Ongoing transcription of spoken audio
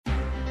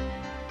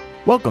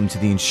Welcome to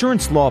the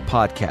Insurance Law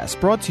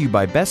Podcast, brought to you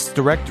by Best's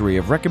Directory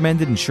of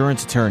Recommended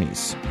Insurance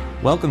Attorneys.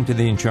 Welcome to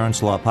the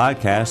Insurance Law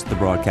Podcast, the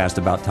broadcast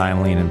about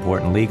timely and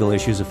important legal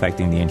issues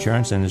affecting the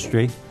insurance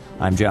industry.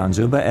 I'm John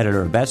Zuba,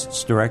 editor of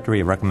Best's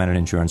Directory of Recommended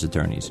Insurance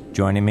Attorneys.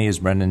 Joining me is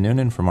Brendan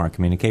Noonan from our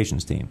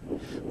communications team.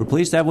 We're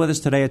pleased to have with us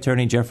today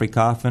attorney Jeffrey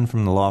Kaufman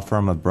from the law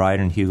firm of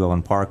Bryden, Hugo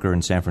 & Parker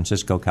in San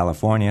Francisco,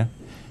 California.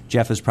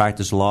 Jeff has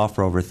practiced law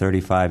for over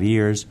 35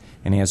 years,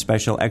 and he has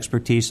special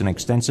expertise and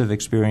extensive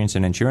experience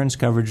in insurance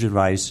coverage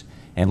advice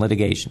and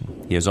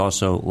litigation. He has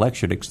also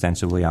lectured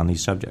extensively on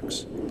these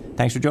subjects.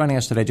 Thanks for joining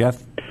us today,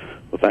 Jeff.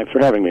 Well, thanks for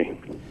having me.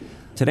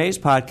 Today's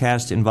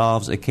podcast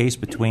involves a case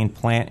between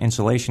Plant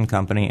Insulation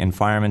Company and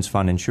Fireman's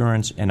Fund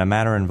Insurance in a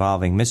matter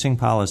involving missing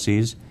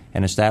policies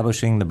and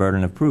establishing the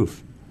burden of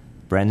proof.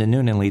 Brendan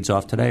Noonan leads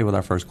off today with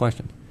our first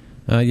question.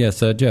 Jeff,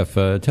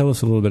 tell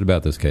us a little bit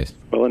about this case.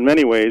 Well, in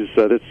many ways,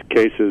 this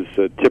case is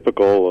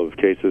typical of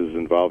cases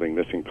involving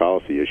missing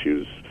policy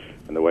issues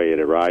and the way it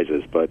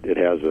arises, but it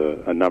has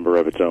a number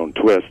of its own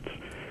twists.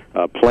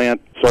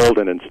 Plant sold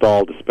and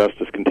installed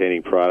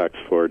asbestos-containing products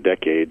for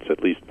decades,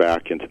 at least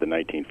back into the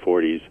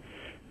 1940s,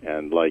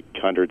 and like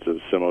hundreds of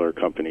similar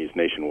companies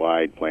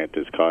nationwide, Plant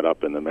is caught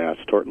up in the mass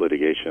tort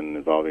litigation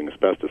involving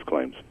asbestos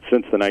claims.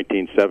 Since the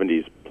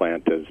 1970s,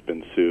 Plant has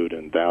been sued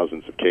in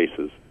thousands of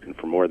cases, and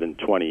for more than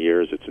 20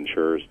 years, its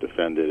insurers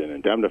defended and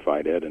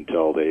indemnified it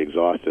until they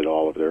exhausted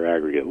all of their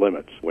aggregate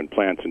limits. When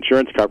Plant's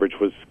insurance coverage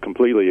was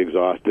completely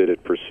exhausted,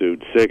 it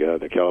pursued CIGA,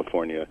 the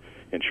California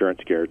Insurance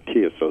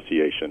Guarantee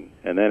Association.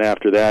 And then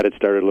after that, it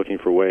started looking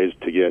for ways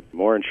to get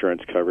more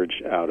insurance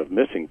coverage out of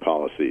missing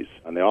policies.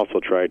 And they also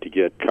tried to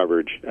get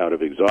coverage out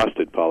of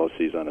exhausted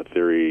policies on a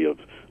theory of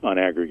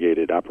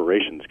unaggregated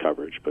operations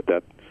coverage, but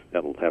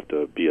that'll have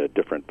to be a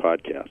different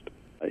podcast.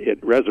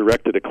 It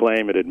resurrected a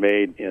claim it had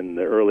made in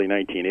the early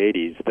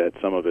 1980s that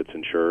some of its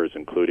insurers,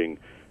 including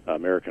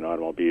American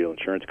Automobile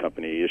Insurance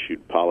Company,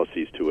 issued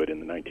policies to it in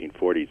the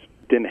 1940s.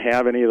 Didn't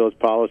have any of those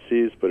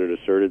policies, but it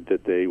asserted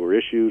that they were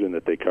issued and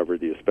that they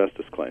covered the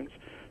asbestos claims.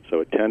 So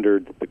it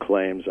tendered the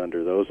claims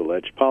under those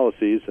alleged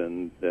policies,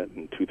 and that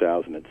in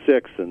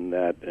 2006, and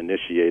that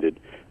initiated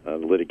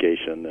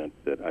litigation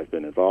that I've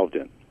been involved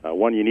in.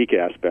 One unique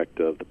aspect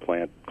of the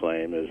Plant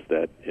claim is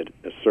that it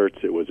asserts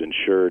it was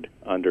insured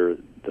under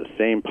the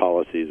same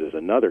policies as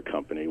another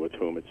company with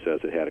whom it says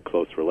it had a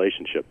close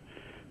relationship.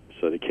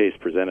 So the case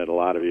presented a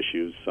lot of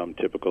issues, some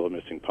typical of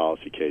missing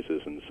policy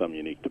cases and some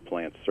unique to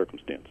Plant's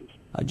circumstances.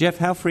 Jeff,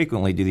 how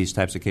frequently do these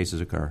types of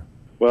cases occur?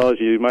 Well, as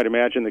you might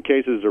imagine, the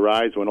cases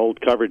arise when old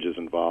coverage is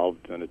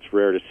involved, and it's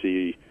rare to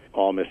see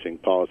all missing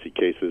policy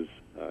cases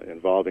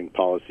involving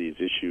policies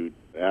issued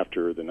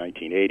after the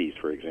 1980s,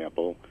 for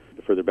example.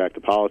 The further back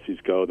the policies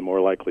go, the more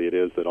likely it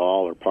is that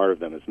all or part of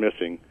them is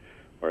missing,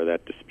 or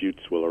that disputes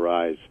will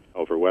arise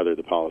over whether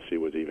the policy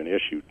was even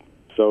issued.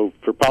 So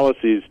for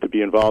policies to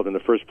be involved in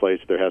the first place,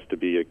 there has to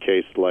be a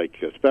case like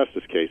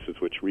asbestos cases,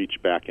 which reach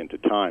back into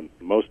time.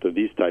 Most of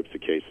these types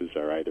of cases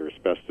are either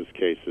asbestos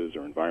cases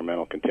or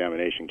environmental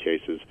contamination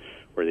cases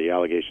where the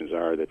allegations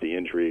are that the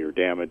injury or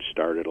damage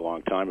started a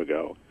long time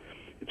ago.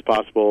 It's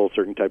possible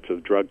certain types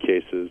of drug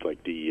cases,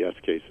 like DES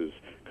cases,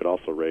 could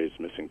also raise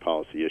missing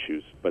policy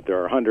issues. But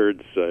there are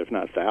hundreds, if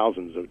not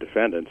thousands, of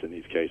defendants in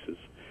these cases.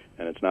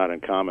 And it's not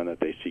uncommon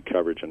that they seek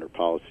coverage under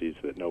policies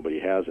that nobody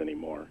has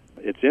anymore.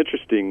 It's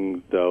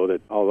interesting, though,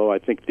 that although I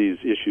think these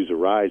issues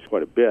arise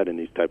quite a bit in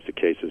these types of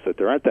cases, that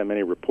there aren't that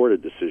many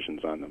reported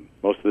decisions on them.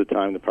 Most of the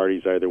time, the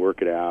parties either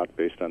work it out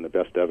based on the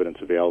best evidence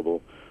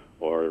available,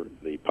 or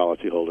the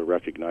policyholder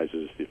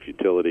recognizes the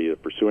futility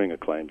of pursuing a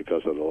claim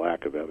because of the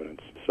lack of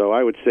evidence. So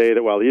I would say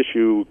that while the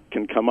issue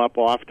can come up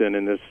often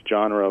in this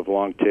genre of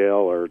long-tail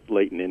or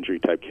latent injury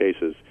type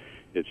cases,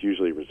 it's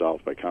usually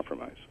resolved by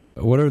compromise.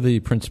 What are the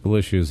principal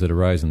issues that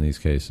arise in these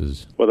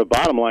cases? Well, the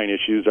bottom line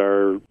issues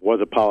are, was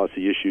a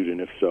policy issued,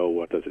 and if so,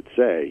 what does it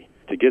say?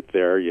 To get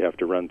there, you have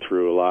to run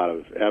through a lot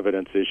of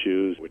evidence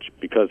issues, which,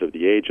 because of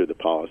the age of the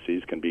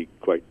policies, can be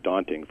quite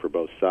daunting for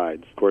both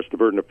sides. Of course, the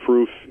burden of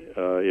proof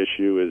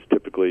issue is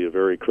typically a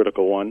very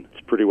critical one.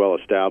 It's pretty well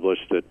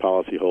established that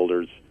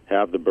policyholders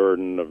have the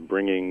burden of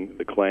bringing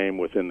the claim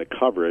within the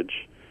coverage,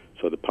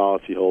 so the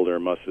policyholder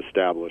must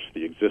establish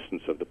the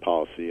existence of the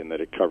policy and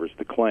that it covers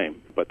the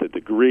claim. But the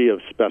degree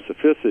of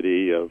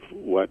specificity of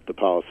what the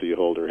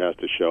policyholder has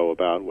to show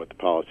about what the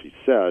policy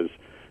says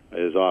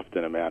is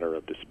often a matter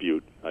of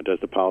dispute. Does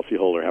the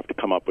policyholder have to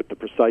come up with the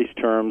precise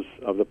terms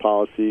of the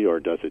policy, or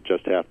does it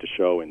just have to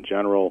show in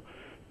general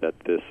that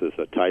this is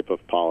a type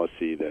of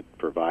policy that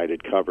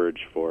provided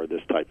coverage for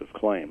this type of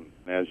claim?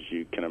 As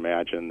you can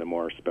imagine, the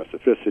more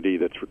specificity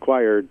that's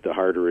required, the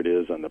harder it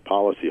is on the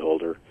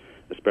policyholder,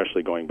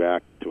 especially going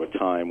back to a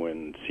time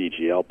when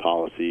CGL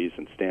policies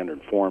and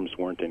standard forms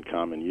weren't in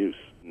common use.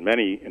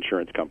 Many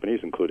insurance companies,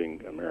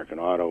 including American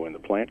Auto in the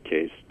Plant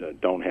case,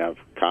 don't have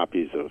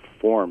copies of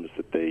forms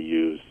that they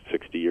used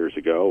 60 years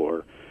ago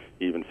or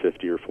even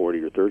 50 or 40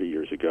 or 30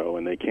 years ago,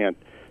 and they can't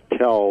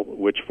tell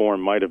which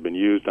form might have been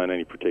used on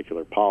any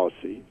particular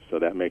policy. So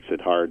that makes it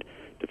hard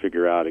to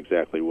figure out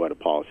exactly what a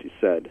policy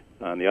said.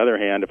 On the other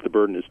hand, if the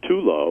burden is too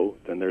low,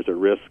 then there's a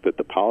risk that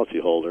the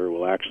policyholder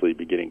will actually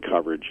be getting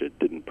coverage it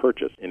didn't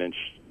purchase. In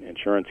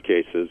insurance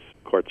cases,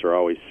 courts are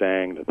always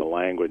saying that the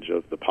language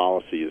of the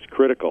policy is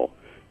critical,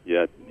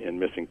 yet in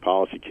missing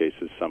policy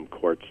cases, some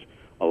courts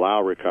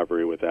allow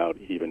recovery without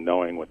even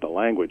knowing what the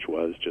language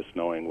was, just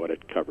knowing what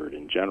it covered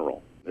in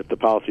general. If the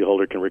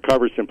policyholder can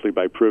recover simply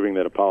by proving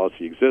that a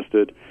policy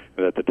existed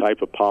and that the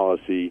type of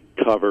policy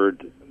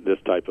covered this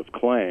type of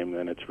claim,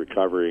 then it's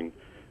recovering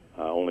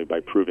only by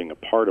proving a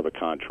part of a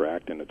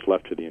contract, and it's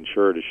left to the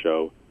insurer to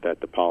show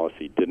that the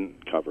policy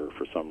didn't cover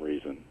for some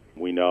reason.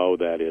 We know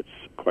that it's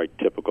quite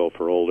typical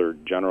for older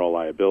general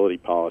liability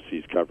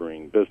policies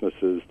covering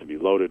businesses to be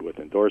loaded with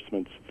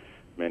endorsements,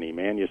 many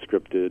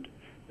manuscripted,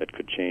 that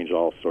could change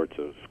all sorts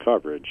of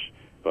coverage.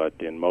 But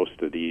in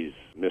most of these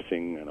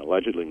missing and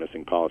allegedly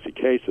missing policy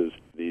cases,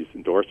 these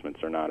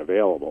endorsements are not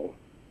available.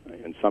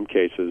 In some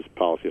cases,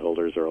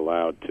 policyholders are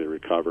allowed to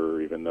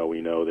recover even though we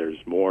know there's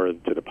more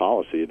to the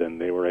policy than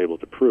they were able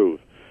to prove.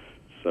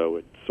 So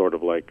it's sort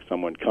of like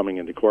someone coming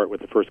into court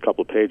with the first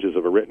couple of pages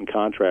of a written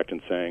contract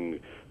and saying,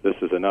 this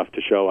is enough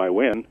to show I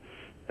win,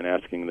 and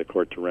asking the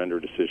court to render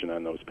a decision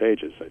on those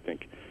pages. I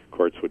think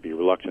courts would be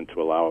reluctant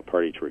to allow a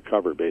party to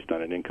recover based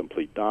on an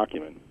incomplete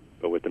document.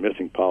 But with the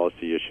missing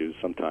policy issues,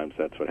 sometimes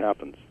that's what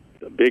happens.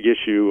 The big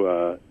issue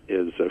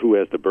is who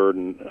has the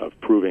burden of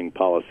proving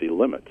policy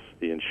limits.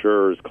 The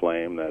insurers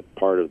claim that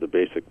part of the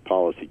basic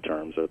policy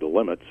terms are the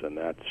limits, and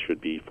that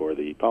should be for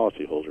the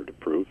policyholder to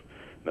prove.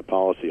 And the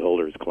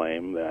policyholders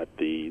claim that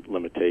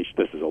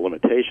this is a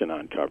limitation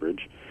on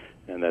coverage,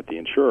 and that the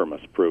insurer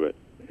must prove it.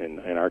 In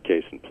our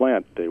case in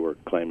Plant, they were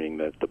claiming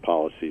that the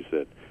policies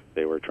that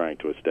they were trying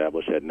to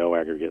establish had no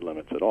aggregate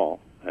limits at all,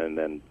 and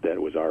then that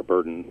was our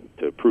burden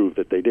to prove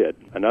that they did.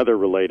 Another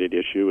related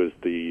issue is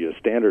the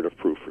standard of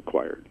proof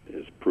required.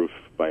 Is proof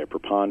by a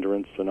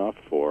preponderance enough,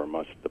 or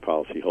must the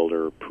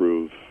policyholder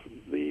prove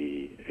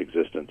the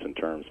existence in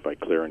terms by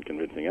clear and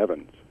convincing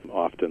evidence?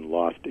 Often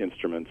lost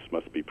instruments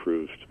must be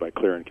proved by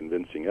clear and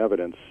convincing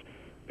evidence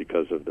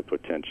because of the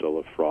potential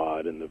of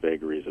fraud and the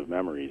vagaries of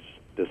memories.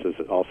 This is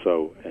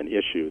also an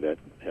issue that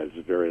has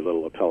very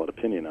little appellate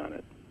opinion on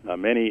it.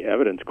 Many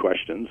evidence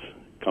questions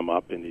come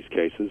up in these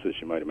cases, as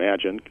you might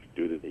imagine,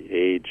 due to the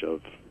age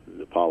of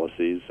the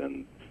policies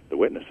and the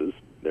witnesses.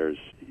 There's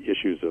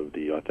issues of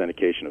the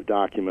authentication of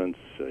documents,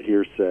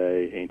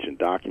 hearsay, ancient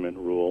document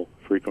rule.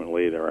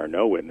 Frequently, there are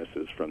no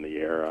witnesses from the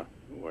era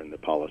when the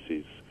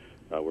policies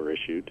were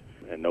issued,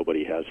 and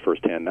nobody has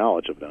firsthand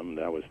knowledge of them.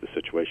 That was the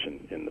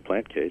situation in the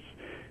Plant case.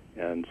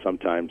 And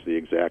sometimes the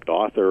exact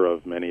author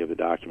of many of the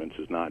documents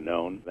is not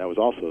known. That was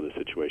also the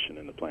situation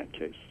in the Plant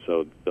case.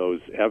 So those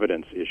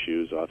evidence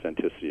issues,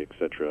 authenticity,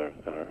 etc.,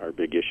 are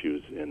big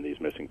issues in these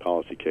missing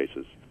policy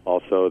cases.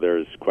 Also,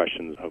 there's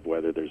questions of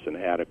whether there's an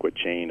adequate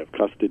chain of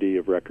custody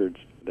of records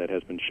that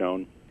has been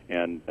shown.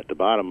 And at the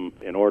bottom,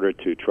 in order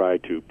to try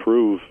to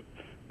prove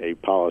a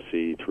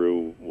policy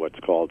through what's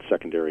called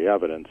secondary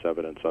evidence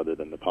other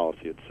than the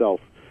policy itself,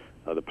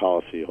 the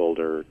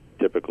policyholder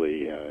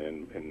typically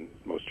in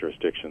most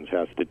jurisdictions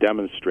has to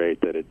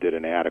demonstrate that it did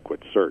an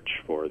adequate search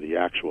for the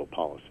actual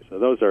policy. So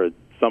those are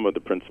some of the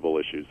principal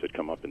issues that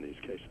come up in these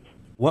cases.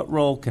 What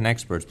role can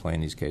experts play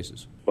in these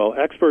cases? Well,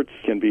 experts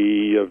can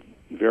be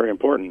very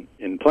important.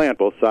 In Plant,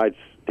 both sides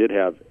did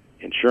have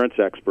insurance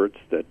experts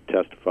that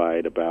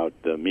testified about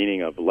the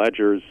meaning of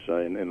ledgers.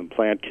 In the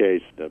Plant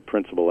case, the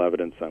principal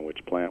evidence on which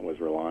Plant was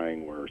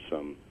relying were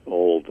some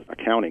old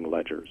accounting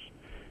ledgers.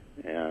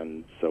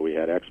 And so we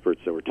had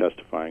experts that were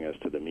testifying as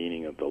to the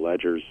meaning of the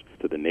ledgers,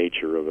 to the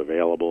nature of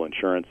available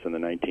insurance in the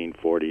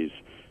 1940s,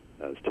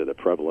 as to the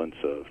prevalence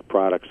of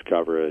products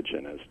coverage,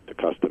 and as to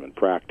custom and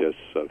practice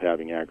of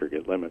having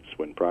aggregate limits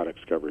when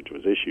products coverage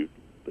was issued.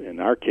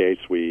 In our case,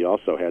 we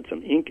also had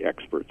some ink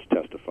experts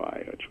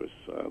testify, which was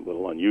a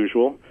little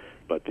unusual,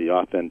 but the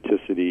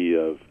authenticity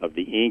of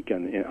the ink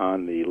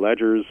on the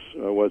ledgers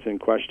was in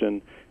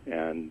question,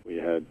 and we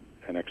had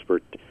an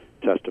expert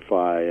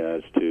testify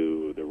as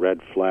to the red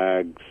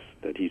flags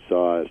that he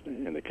saw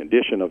in the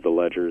condition of the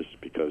ledgers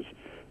because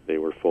they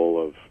were full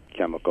of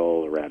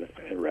chemical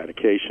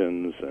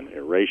eradications and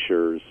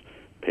erasures,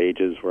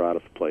 pages were out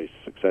of place,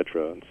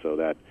 etc. And so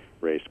that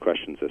raised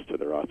questions as to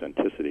their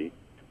authenticity.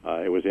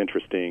 It was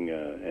interesting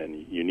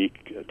and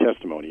unique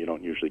testimony you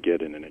don't usually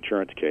get in an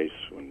insurance case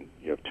when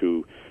you have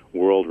two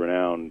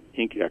world-renowned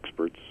ink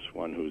experts,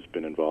 one who's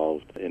been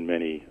involved in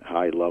many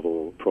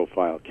high-level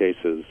profile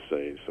cases.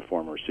 He's a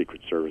former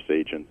Secret Service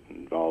agent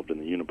involved in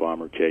the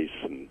Unabomber case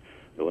and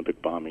the Olympic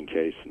bombing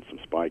case and some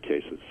spy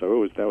cases.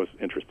 So that was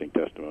interesting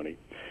testimony.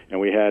 And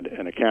we had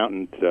an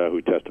accountant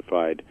who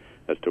testified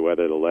as to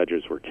whether the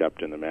ledgers were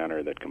kept in the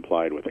manner that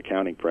complied with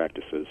accounting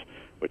practices,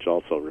 which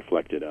also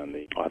reflected on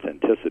the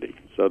authenticity.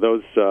 So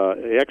those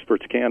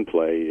experts can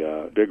play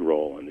a big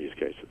role in these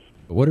cases.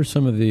 What are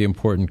some of the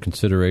important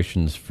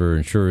considerations for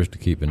insurers to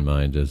keep in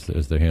mind as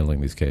they're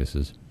handling these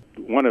cases?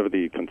 one of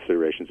the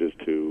considerations is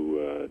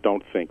to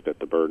don't think that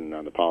the burden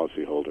on the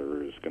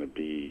policyholder is going to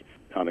be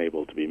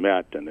unable to be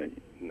met, and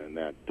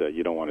that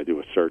you don't want to do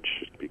a search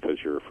because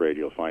you're afraid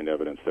you'll find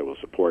evidence that will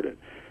support it.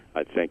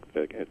 I think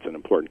that it's an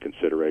important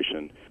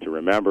consideration to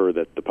remember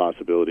that the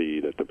possibility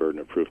that the burden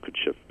of proof could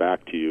shift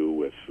back to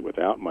you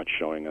without much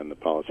showing on the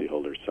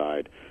policyholder's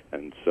side,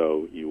 and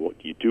so you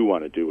do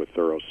want to do a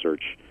thorough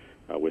search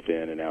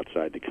within and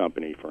outside the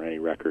company for any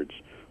records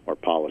or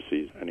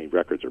policies, any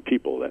records or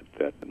people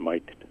that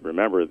might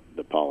remember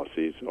the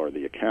policies or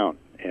the account,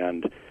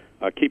 and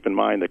keep in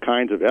mind the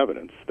kinds of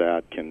evidence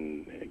that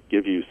can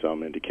give you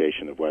some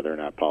indication of whether or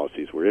not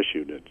policies were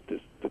issued.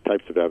 The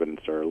types of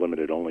evidence are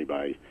limited only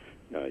by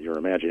your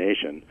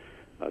imagination.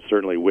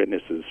 Certainly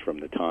witnesses from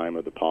the time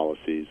of the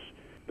policies,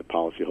 the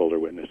policyholder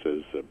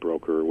witnesses, the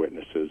broker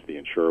witnesses, the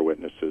insurer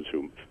witnesses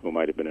who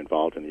might have been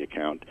involved in the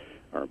account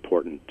are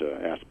important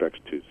aspects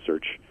to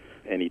search.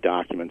 Any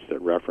documents that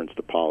reference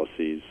the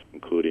policies,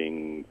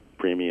 including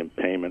premium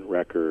payment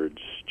records,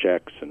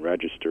 checks and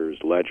registers,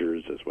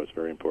 ledgers, as was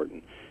very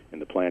important in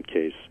the Plant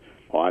case,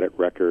 audit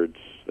records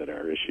that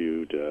are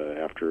issued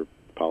after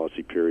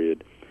policy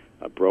period,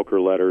 broker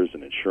letters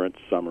and insurance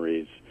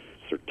summaries,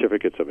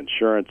 certificates of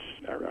insurance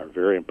are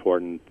very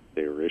important.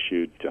 They were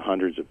issued to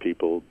hundreds of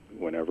people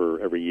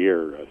every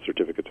year.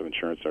 Certificates of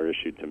insurance are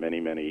issued to many,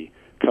 many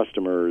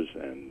customers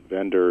and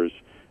vendors.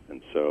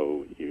 And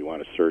so you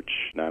want to search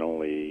not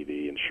only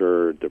the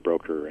insured, the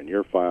broker, and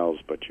your files,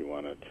 but you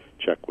want to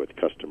check with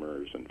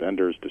customers and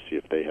vendors to see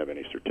if they have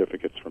any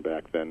certificates from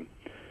back then.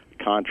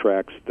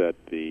 Contracts that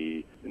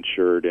the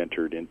insured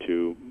entered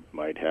into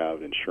might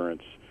have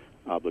insurance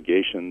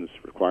obligations,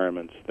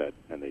 requirements,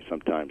 and they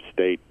sometimes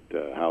state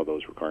how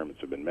those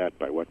requirements have been met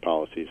by what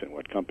policies and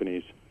what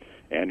companies.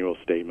 Annual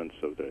statements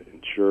of the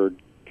insured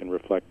can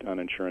reflect on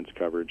insurance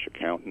coverage,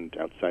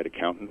 outside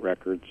accountant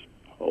records,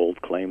 old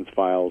claims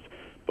files,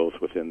 both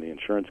within the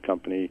insurance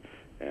company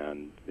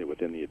and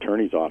within the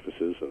attorney's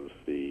offices of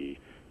the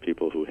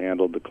people who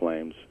handled the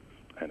claims.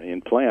 And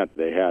in Plant,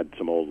 they had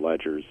some old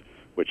ledgers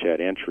which had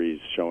entries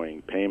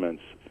showing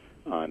payments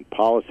on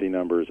policy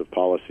numbers of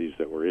policies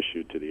that were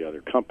issued to the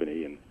other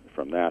company, and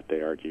from that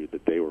they argued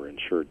that they were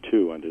insured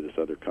too under this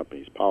other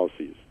company's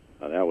policies.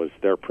 That was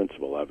their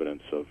principal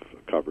evidence of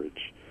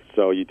coverage.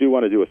 So you do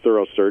want to do a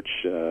thorough search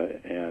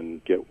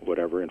and get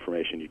whatever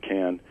information you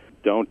can.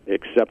 Don't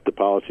accept the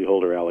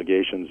policyholder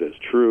allegations as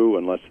true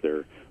unless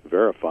they're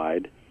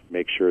verified.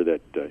 Make sure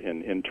that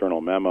in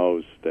internal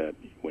memos that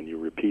when you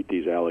repeat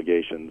these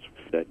allegations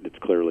that it's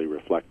clearly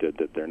reflected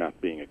that they're not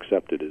being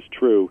accepted as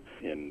true.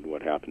 In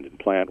what happened in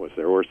Plant was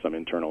there were some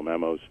internal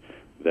memos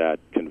that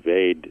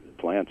conveyed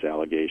Plant's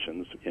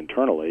allegations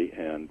internally,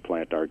 and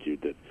Plant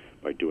argued that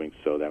by doing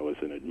so that was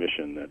an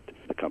admission that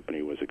the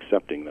company was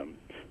accepting them.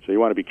 So you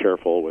want to be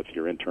careful with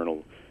your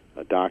internal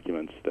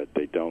documents that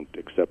they don't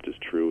accept as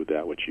true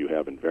that which you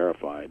haven't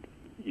verified.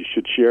 You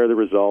should share the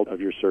result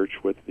of your search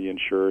with the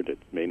insured. It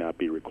may not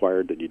be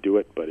required that you do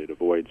it, but it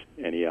avoids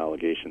any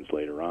allegations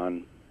later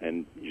on.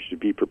 And you should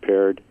be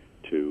prepared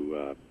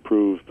to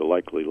prove the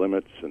likely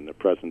limits in the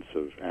presence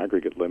of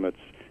aggregate limits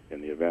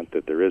in the event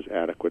that there is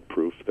adequate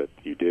proof that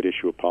you did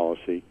issue a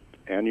policy.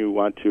 And you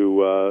want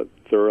to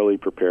thoroughly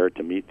prepare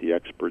to meet the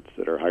experts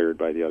that are hired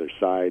by the other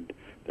side.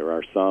 There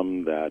are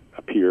some that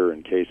appear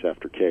in case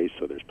after case,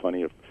 so there's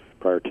plenty of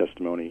prior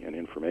testimony and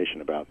information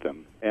about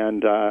them.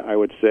 And I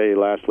would say,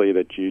 lastly,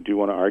 that you do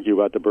want to argue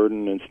about the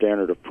burden and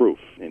standard of proof.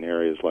 In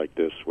areas like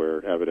this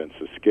where evidence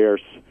is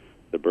scarce,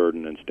 the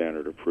burden and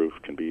standard of proof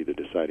can be the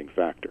deciding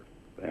factor.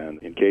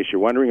 And in case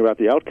you're wondering about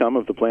the outcome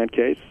of the Plant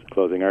case,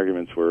 closing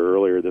arguments were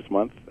earlier this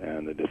month,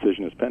 and the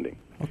decision is pending.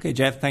 Okay,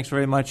 Jeff, thanks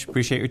very much.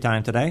 Appreciate your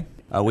time today.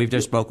 We've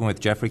just spoken with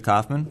Jeffrey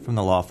Kaufman from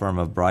the law firm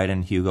of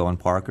Bryden, Hugo, and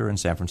Parker in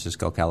San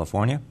Francisco,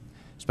 California.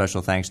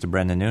 Special thanks to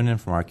Brendan Noonan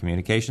from our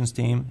communications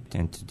team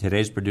and to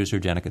today's producer,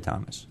 Jenica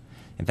Thomas.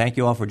 And thank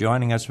you all for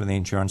joining us for the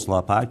Insurance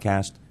Law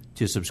Podcast.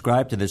 To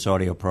subscribe to this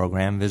audio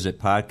program, visit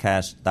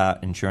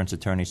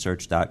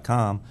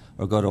podcast.insuranceattorneysearch.com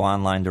or go to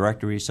online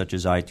directories such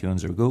as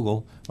iTunes or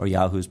Google or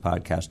Yahoo's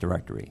podcast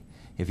directory.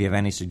 If you have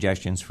any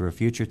suggestions for a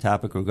future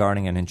topic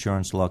regarding an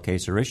insurance law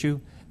case or issue,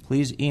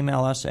 please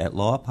email us at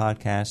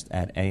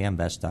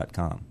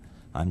lawpodcast@ambest.com.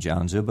 I'm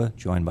John Zuba,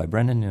 joined by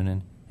Brendan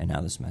Noonan, and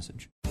now this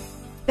message.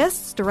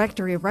 Best's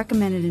directory of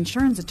recommended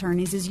insurance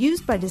attorneys is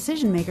used by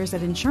decision makers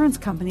at insurance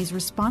companies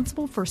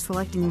responsible for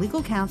selecting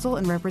legal counsel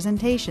and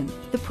representation.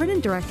 The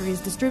printed directory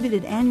is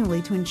distributed annually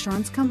to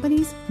insurance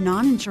companies,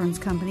 non-insurance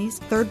companies,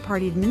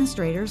 third-party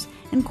administrators,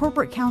 and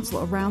corporate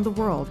counsel around the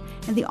world,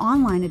 and the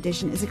online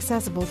edition is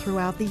accessible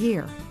throughout the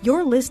year.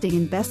 Your listing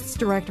in Best's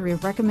directory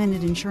of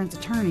recommended insurance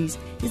attorneys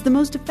is the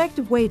most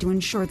effective way to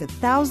ensure that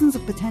thousands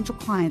of potential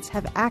clients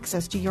have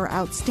access to your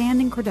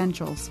outstanding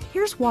credentials.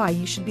 Here's why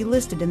you should be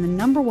listed in the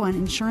 #1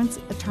 Insurance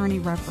Attorney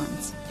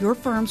Reference. Your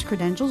firm's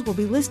credentials will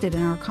be listed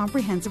in our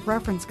comprehensive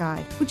reference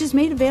guide, which is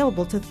made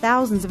available to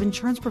thousands of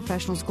insurance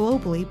professionals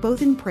globally,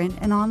 both in print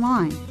and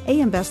online.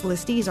 AM Best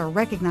listees are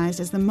recognized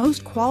as the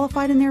most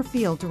qualified in their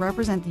field to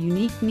represent the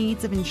unique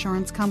needs of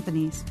insurance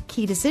companies.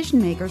 Key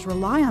decision makers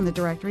rely on the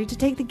directory to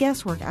take the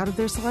guesswork out of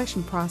their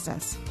selection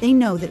process. They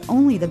know that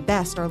only the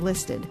best are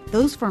listed,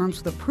 those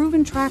firms with a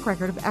proven track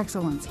record of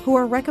excellence who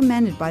are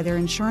recommended by their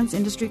insurance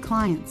industry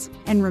clients.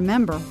 And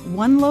remember,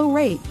 one low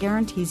rate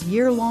guarantees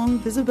year-long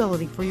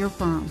visibility for your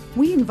firm.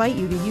 We invite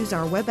you to use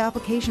our web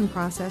application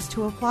process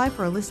to apply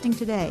for a listing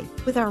today.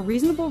 With our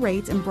reasonable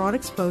rates and broad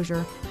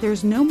exposure,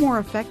 there's no more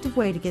effective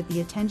way to get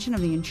the attention of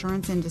the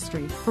insurance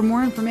industry. For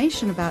more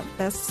information about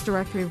Best's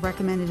Directory of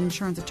Recommended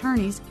Insurance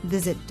Attorneys,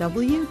 visit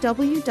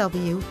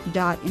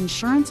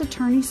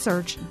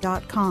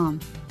www.insuranceattorneysearch.com.